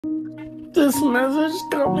This message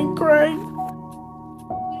got me crying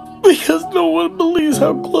because no one believes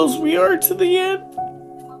how close we are to the end.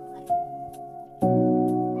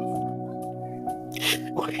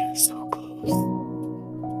 We are so close.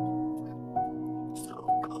 So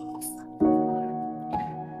close.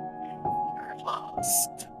 You're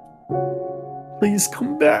lost. Please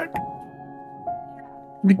come back.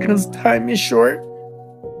 Because time is short.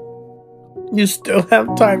 You still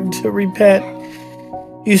have time to repent.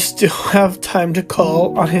 You still have time to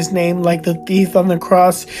call on his name like the thief on the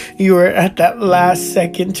cross. You are at that last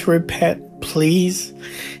second to repent. Please,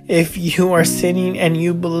 if you are sinning and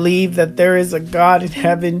you believe that there is a God in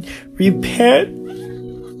heaven, repent,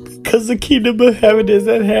 because the kingdom of heaven is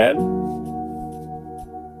at hand.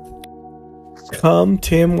 Come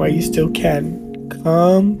to him while you still can.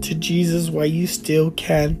 Come to Jesus while you still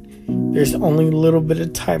can. There's only a little bit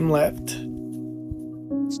of time left.